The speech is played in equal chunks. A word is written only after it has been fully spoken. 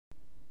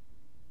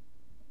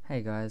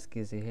Hey guys,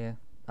 Gizzy here.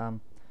 Well,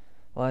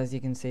 as you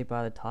can see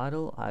by the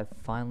title, I've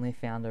finally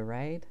found a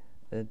raid.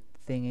 The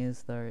thing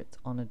is, though, it's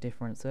on a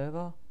different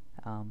server.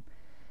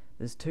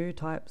 There's two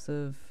types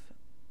of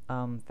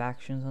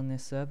factions on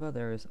this server.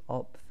 There is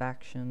op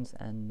factions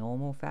and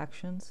normal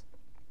factions.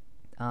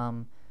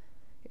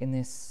 In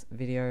this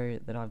video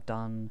that I've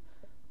done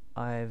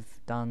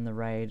the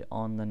raid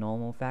on the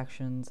normal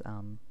factions.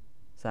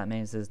 So that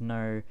means there's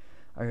no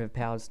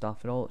overpowered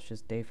stuff at all. It's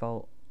just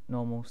default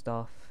normal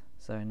stuff.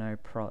 So no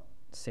prot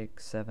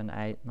 6, 7,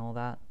 8 and all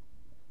that.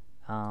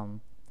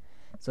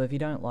 So if you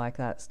don't like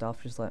that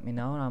stuff, just let me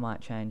know and I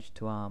might change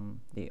to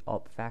the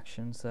op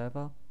faction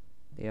server,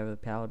 the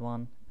overpowered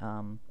one.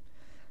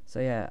 So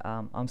yeah,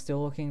 I'm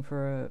still looking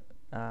for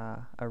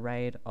a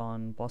raid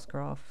on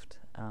Bosscraft.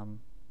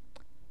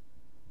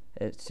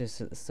 It's just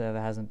that the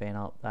server hasn't been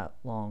up that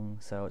long,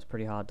 so it's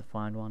pretty hard to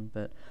find one,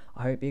 but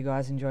I hope you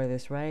guys enjoy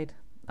this raid.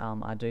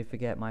 I do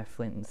forget my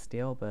flint and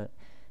steel, but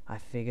I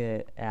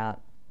figured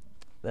out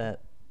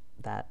that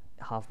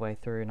halfway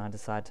through and I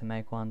decided to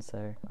make one,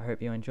 so I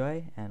hope you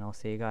enjoy and I'll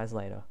see you guys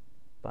later.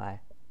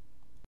 Bye.